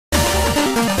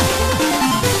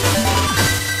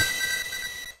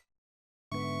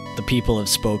The people have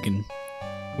spoken.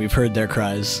 We've heard their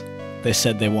cries. They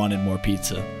said they wanted more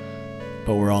pizza,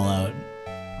 but we're all out.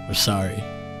 We're sorry.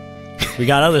 We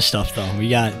got other stuff though. We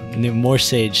got more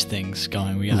Sage things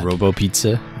going. We got Robo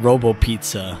Pizza. Robo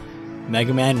Pizza.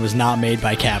 MegaMan was not made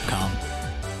by Capcom.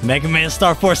 MegaMan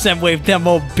Starforce Endwave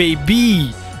demo,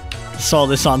 baby. Saw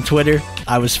this on Twitter.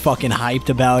 I was fucking hyped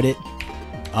about it.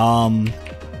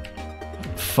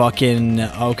 Fucking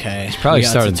okay. It's probably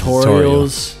started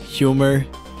tutorials, humor.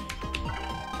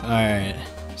 All right.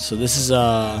 So this is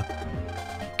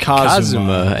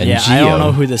Kazuma and yeah, Gio. I don't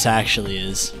know who this actually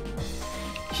is.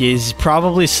 He's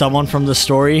probably someone from the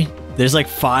story. There's like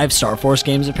 5 Starforce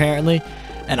games apparently,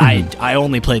 and I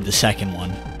only played the second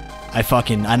one. I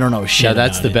don't know shit. Yeah,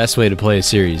 that's the best way to play a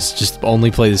series. Just only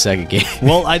play the second game.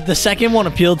 Well, the second one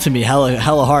appealed to me hella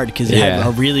hard because it had a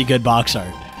really good box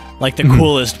art, like the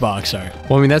coolest box art.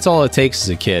 Well, I mean that's all it takes as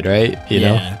a kid, right? You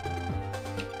know.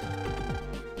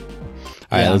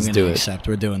 All right, let's do it. Accept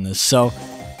we're doing this. So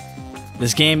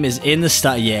this game is in the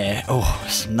style. Yeah. Oh,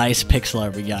 some nice pixel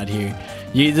art we got here.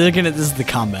 This is the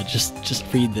combat. Just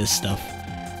read this stuff.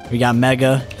 We got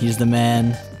Mega. He's the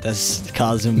man. That's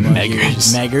Kazuma.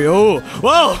 Meggers. Megger. Oh,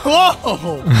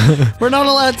 whoa! We're not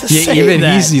allowed to say even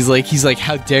that. He's like,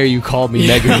 how dare you call me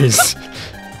Meggers?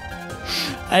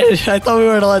 I thought we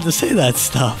weren't allowed to say that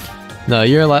stuff. No,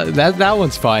 you're allowed. That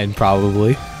one's fine,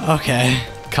 probably. Okay.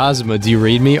 Kazuma, do you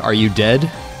read me? Are you dead?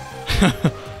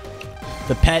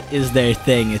 The pet is their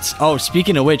thing.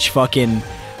 Speaking of which, fucking,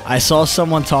 I saw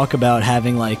someone talk about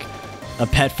having like a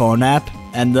pet phone app,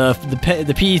 and the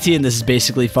PET in this is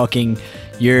basically fucking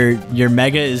your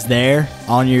Mega is there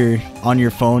on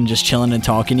your phone just chilling and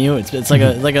talking to you. It's like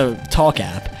a talk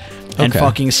app, and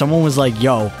fucking someone was like,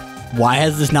 "Yo, why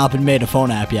has this not been made a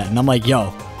phone app yet?" And I'm like,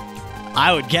 "Yo,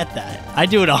 I would get that. I'd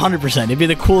do it 100%. It'd be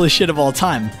the coolest shit of all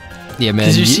time." Yeah,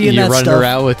 man. You're running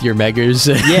around with your Meggers.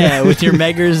 Yeah, with your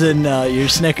Meggers and your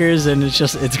Snickers, and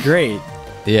it's great.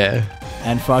 Yeah.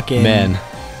 And fucking man,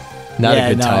 not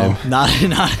a good time.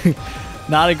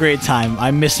 Not a great time.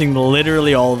 I'm missing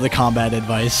literally all of the combat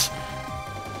advice.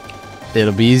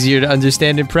 It'll be easier to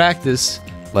understand in practice.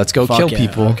 Let's go kill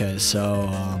people. Okay, so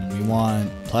we want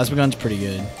plasma guns. Pretty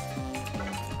good.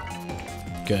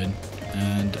 Good.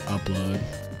 And upload.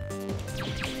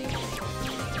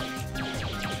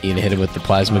 You gonna hit him with the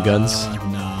plasma guns?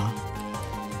 Nah.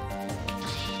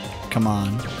 Come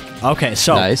on. Okay,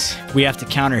 so nice. We have to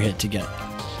counter hit to get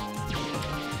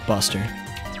Buster.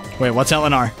 Wait, what's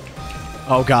LNR?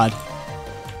 Oh god.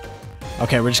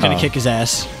 Okay, we're just gonna kick his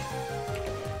ass.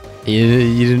 You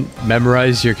didn't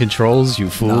memorize your controls,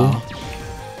 you fool. No.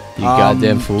 You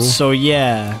goddamn fool. So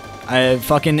yeah, I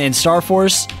fucking in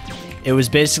Starforce, it was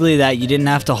basically that you didn't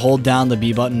have to hold down the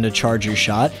B button to charge your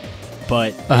shot,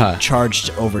 but it charged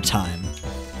over time,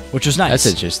 which was nice. That's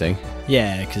interesting.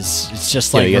 Yeah, because it's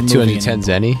just like you got 210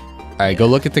 Zenny. All right, go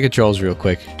look at the controls real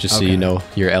quick, just so you know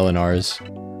your LNRs.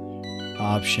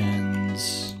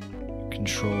 Options,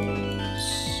 controls.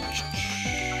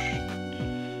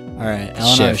 All right,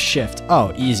 LNR shift.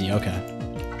 Oh, easy. Okay.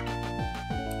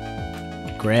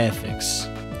 Graphics.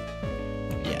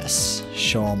 Yes.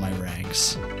 Show all my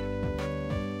ranks.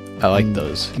 I like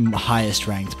those. Highest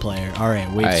ranked player. All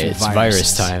right, wait. It's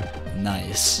virus time.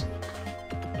 Nice.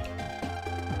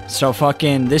 So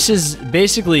fucking. This is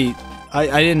basically.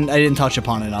 I didn't touch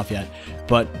upon it enough yet,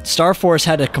 but Starforce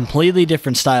had a completely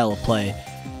different style of play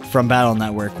from Battle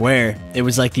Network, where it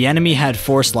was like the enemy had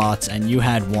 4 slots and you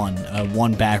had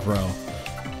one back row,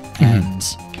 and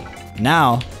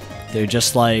now they're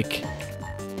just like,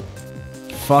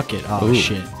 fuck it. Oh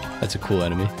shit. That's a cool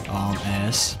enemy.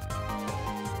 Ass.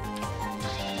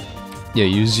 Yeah,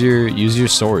 use your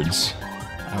swords.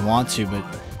 I want to, but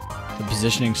the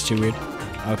positioning's too weird.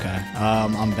 Okay.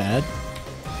 I'm bad.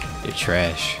 You're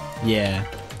trash. Yeah.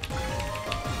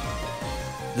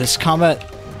 This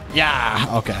combat. Yeah.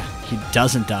 Okay. He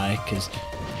doesn't die because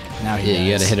now he dies.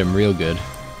 You gotta hit him real good.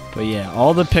 But yeah,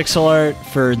 all the pixel art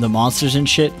for the monsters and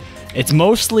shit, it's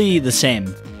mostly the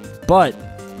same. But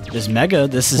this Mega,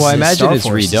 this is. Well, I imagine it's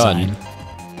redone. Design.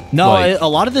 No, a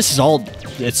lot of this is all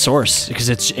its source because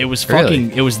it was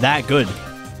fucking it was that good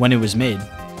when it was made.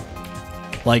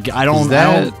 Like I don't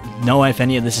know if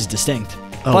any of this is distinct.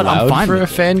 But I'm fine for a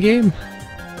fan game.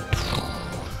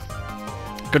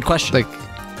 Good question. Like,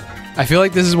 I feel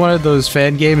like this is one of those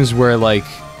fan games where like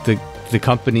the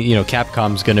company,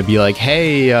 Capcom's gonna be like,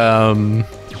 hey,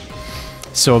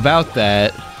 so about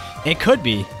that. It could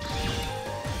be.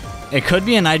 It could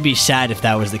be, and I'd be sad if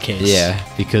that was the case. Yeah,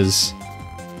 because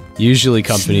usually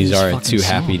companies aren't too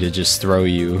happy to just throw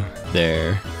you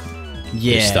their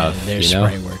stuff, their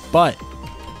spray work. But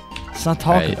let's not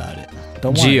talk about it.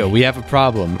 Don't worry. Geo, we have a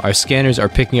problem. Our scanners are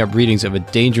picking up readings of a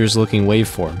dangerous-looking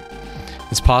waveform.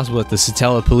 It's possible that the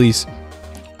Satella police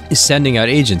is sending out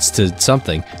agents to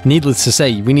something. Needless to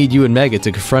say, we need you and Mega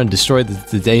to confront and destroy the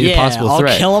possible I'll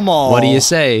threat. kill them all. What do you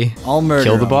say? I'll murder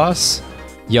Kill the 'em. boss?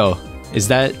 Yo, is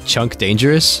that Chunk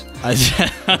dangerous?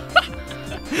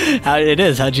 How it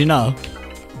is? How'd you know?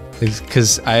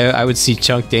 Because I would see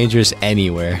Chunk dangerous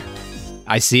anywhere.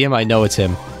 I see him, I know it's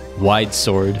him. Wide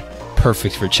sword.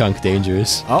 Perfect for Chunk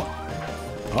dangerous. Oh,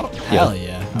 hell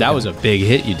yeah! That Okay. was a big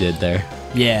hit you did there.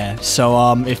 Yeah. So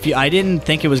I didn't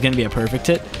think it was gonna be a perfect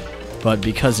hit, but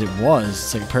because it was,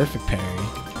 it's like a perfect parry.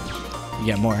 You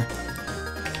get more.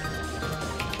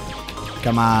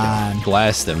 Come on.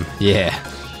 Blast him. Yeah.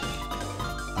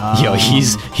 Yo,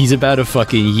 he's about to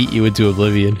fucking yeet you into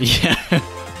oblivion. Yeah.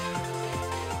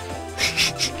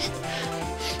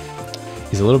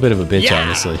 He's a little bit of a bitch, Yeah.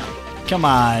 honestly. Come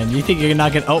on. You think you're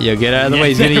not gonna? Oh. Yo, get out of the Yeah, way.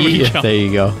 He's gonna there we yeet you. go. There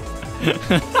you go.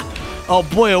 Oh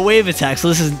boy, a wave attack. So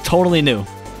this is totally new.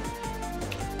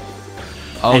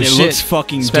 Oh And it shit! looks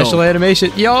fucking Special dope.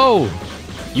 animation. Yo,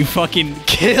 You fucking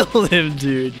killed him,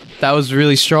 dude. that was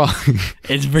really strong.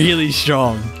 It's really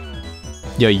strong.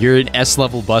 Yo, you're an S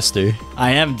level buster.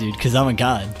 I am, dude, because I'm a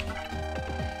god.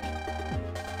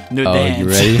 No Oh, dance. you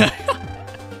ready?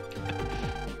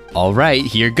 All right,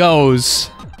 here goes.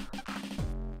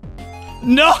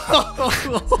 No!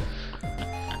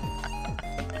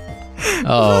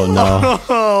 Oh no.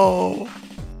 Oh.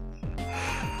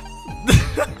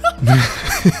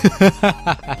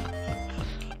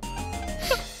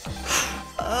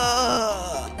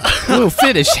 Little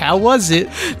finish. How was it?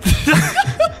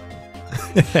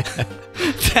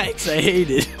 Thanks, I hate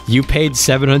it. You paid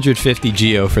 750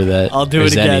 Geo for that. I'll do or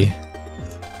it Zenny. again.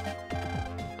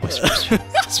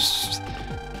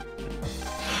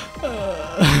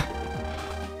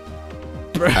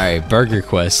 All right, Burger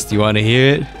Quest. You want to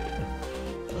hear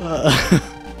it?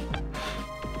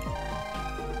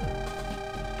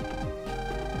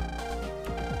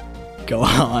 Go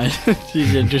on.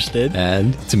 She's interested.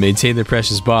 And to maintain their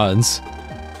precious bonds,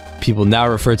 people now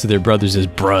refer to their brothers as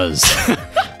bruz.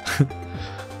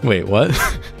 Wait, what?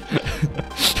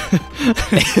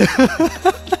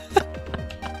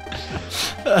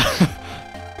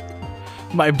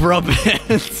 My bro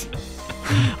bands.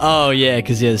 Oh, yeah,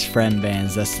 because he has friend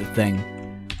bands. That's the thing.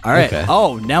 All right. Okay.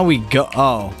 Oh, now we go.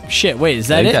 Oh, shit. Wait,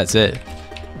 is I that think it? that's it.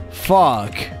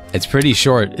 Fuck. It's pretty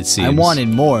short, it seems. I wanted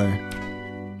more. Because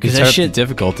Because that start the shit.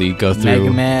 difficulty, go through.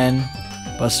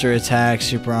 MegaMan, Buster Attack,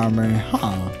 Super Armor.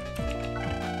 Huh.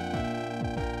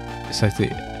 It's like the,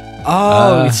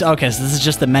 Oh, it's okay. So this is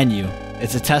just the menu.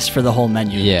 It's a test for the whole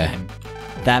menu. of the Yeah. game.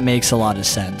 That makes a lot of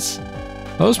sense.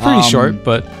 that was pretty short,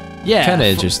 but Yeah. kind of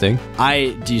interesting.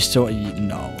 Do you still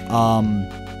no?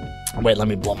 Wait, let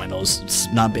me blow my nose. It's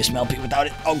not basement LP without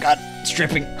it. Oh god, it's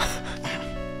dripping.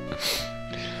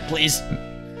 Please.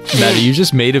 Matt, are you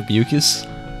just made of mucus?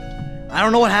 I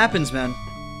don't know what happens, man.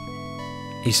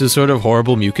 He's some sort of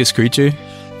horrible mucus creature.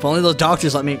 If only those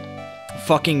doctors let me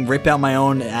fucking rip out my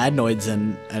own adenoids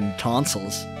and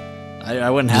tonsils. I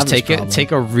wouldn't have Just this problem.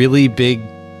 take a really big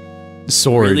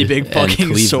sword, really big and fucking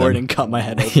cleave sword them. and cut my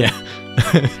head open. Yeah,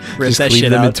 Rip just that cleave shit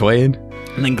them in out. twain.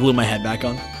 And then glue my head back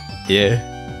on.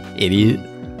 Yeah, idiot.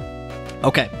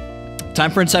 Okay,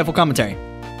 time for insightful commentary.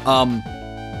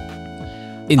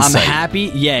 Insight. I'm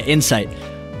happy. Yeah, insight.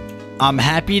 I'm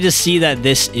happy to see that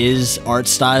this is art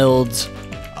styled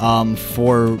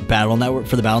for the Battle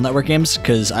Network games,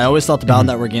 because I always thought the Battle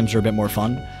Network games were a bit more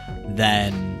fun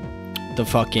than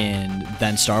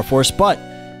Starforce. But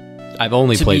I've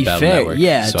only to played be Battle fair, Network.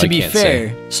 yeah, so to I be can't fair,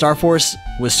 say. Starforce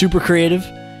was super creative.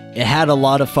 It had a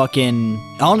lot of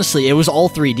fucking. Honestly, it was all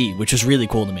 3D, which was really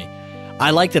cool to me.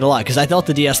 I liked it a lot because I thought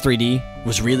the DS 3D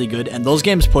was really good, and those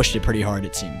games pushed it pretty hard.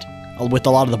 It seemed with a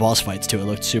lot of the boss fights too. It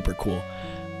looked super cool.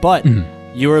 But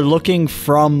you were looking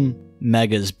from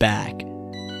Mega's back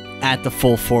at the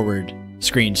full forward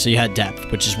screen, so you had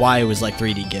depth, which is why it was like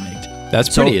 3D gimmicked.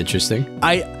 That's pretty interesting.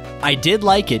 I did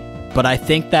like it, but I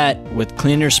think that with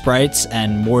cleaner sprites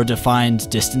and more defined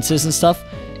distances and stuff,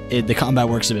 the combat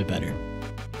works a bit better.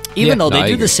 Even though they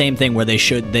do the same thing where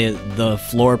the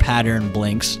floor pattern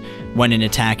blinks when an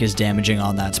attack is damaging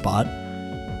on that spot.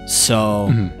 So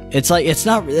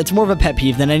it's more of a pet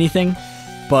peeve than anything.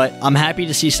 But I'm happy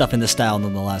to see stuff in this style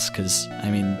nonetheless, because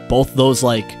I mean both those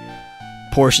like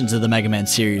portions of the Mega Man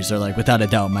series are like without a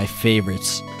doubt my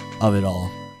favorites of it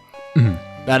all.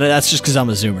 But that's just because I'm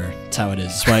a Zoomer. That's how it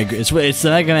is. It's, why it's the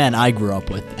Mega Man I grew up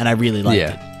with, and I really liked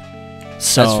it.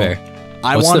 So that's fair.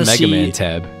 I What's want the to Mega see. Man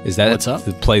tab? Is that What's up?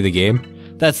 to play the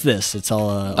game? That's this. It's all.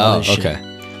 Oh, this shit.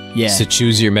 okay. Yeah. So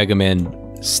choose your Mega Man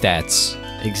stats.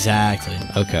 Exactly.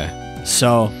 Okay.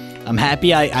 So I'm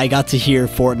happy I got to hear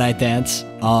Fortnite Dance.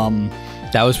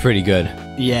 That was pretty good.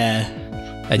 Yeah.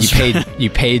 And you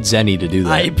paid Zenny to do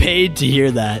that. I paid to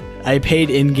hear that. I paid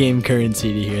in-game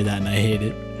currency to hear that, and I hate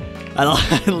it.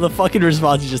 The fucking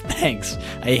response is just thanks.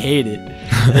 I hate it.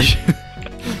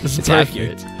 It's perfect.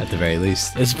 accurate at the very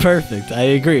least. It's perfect. I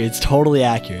agree. It's totally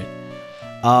accurate.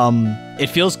 It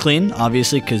feels clean,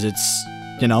 obviously, because it's,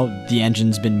 the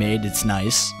engine's been made. It's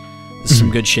nice. This is some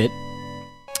good shit.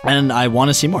 And I want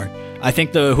to see more. I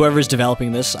think whoever's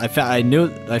developing this, his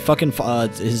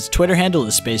Twitter handle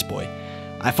is Spaceboy.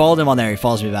 I followed him on there. He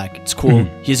follows me back. It's cool.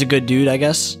 He's a good dude, I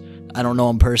guess. I don't know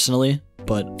him personally,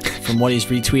 but from what he's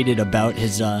retweeted about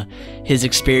his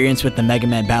experience with the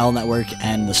MegaMan Battle Network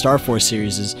and the Starforce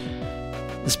series is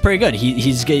pretty good.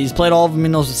 He's played all of them. He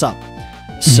knows what's up.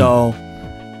 So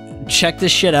check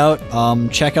this shit out.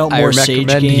 Check out more Sage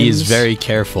games. He is very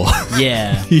careful.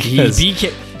 Yeah, dude.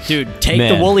 Take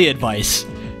the Wooly advice.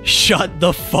 Shut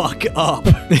the fuck up.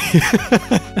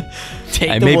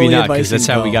 And maybe not, because that's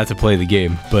how we got to play the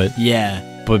game. But be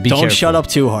don't careful. Shut up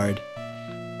too hard.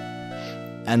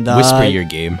 And whisper your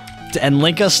game. And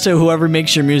link us to whoever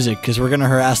makes your music, because we're gonna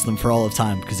harass them for all of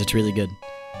time, because it's really good.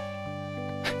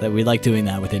 That we like doing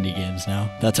that with indie games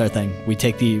now. That's our thing. We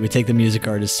take the music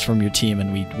artists from your team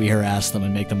and we harass them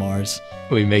and make them ours.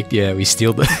 We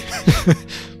steal them.